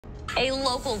A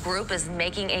local group is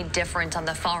making a difference on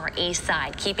the Far East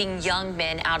Side, keeping young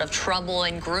men out of trouble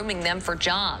and grooming them for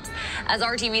jobs. As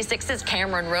RTV6's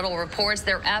Cameron Riddle reports,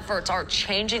 their efforts are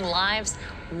changing lives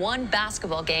one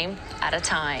basketball game at a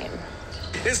time.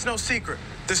 It's no secret.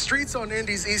 The streets on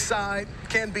Indy's east side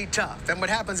can be tough, and what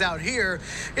happens out here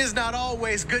is not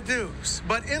always good news.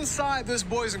 But inside this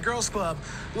Boys and Girls Club,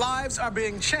 lives are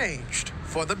being changed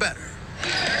for the better.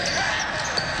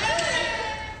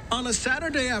 On a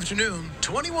Saturday afternoon,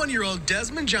 21-year-old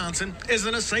Desmond Johnson is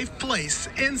in a safe place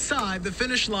inside the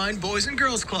Finish Line Boys and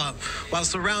Girls Club, while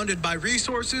surrounded by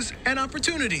resources and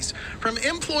opportunities from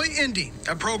EmployIndy,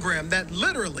 a program that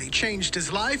literally changed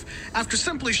his life after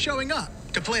simply showing up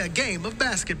to play a game of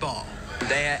basketball.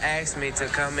 They had asked me to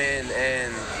come in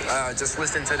and just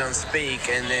listen to them speak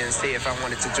and then see if I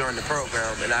wanted to join the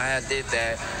program. And I did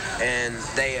that, and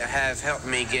they have helped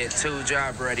me get 2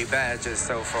 job-ready badges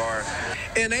so far.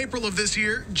 In April of this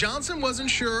year, Johnson wasn't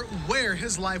sure where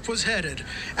his life was headed.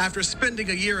 After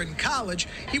spending a year in college,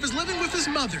 he was living with his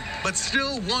mother, but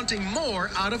still wanting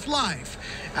more out of life.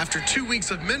 After 2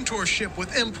 weeks of mentorship with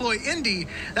EmployIndy,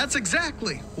 that's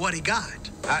exactly what he got.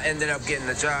 I ended up getting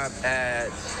a job at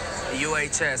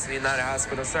YES, United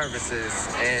Hospital Services,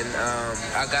 and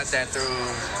I got that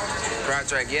through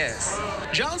Project YES.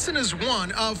 Johnson is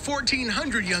one of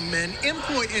 1,400 young men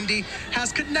EmployIndy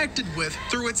has connected with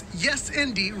through its YES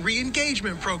Indy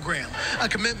re-engagement program, a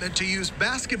commitment to use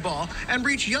basketball and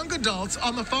reach young adults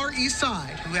on the Far East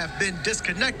Side who have been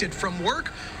disconnected from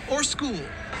work or school.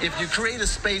 If you create a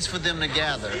space for them to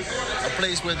gather, a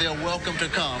place where they're welcome to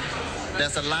come,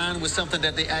 that's aligned with something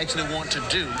that they actually want to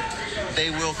do, they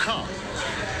will come.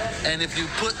 And if you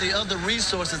put the other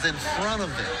resources in front of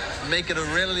them, make it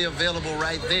readily available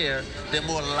right there, they're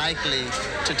more likely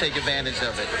to take advantage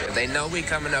of it. They know we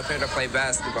coming up here to play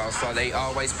basketball, so they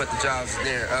always put the jobs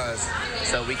near us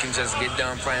so we can just get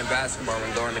done playing basketball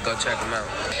and going to go check them out.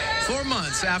 4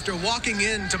 months after walking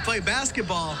in to play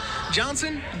basketball,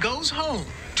 Johnson goes home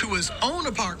to his own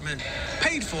apartment,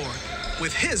 paid for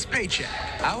with his paycheck.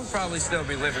 I would probably still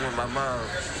be living with my mom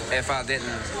if I didn't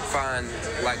find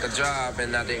like a job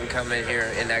and I didn't come in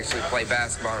here and actually play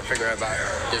basketball and figure out about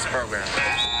this program.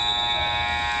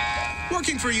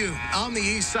 Working for you on the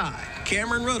East Side,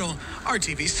 Cameron Riddle,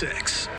 RTV6.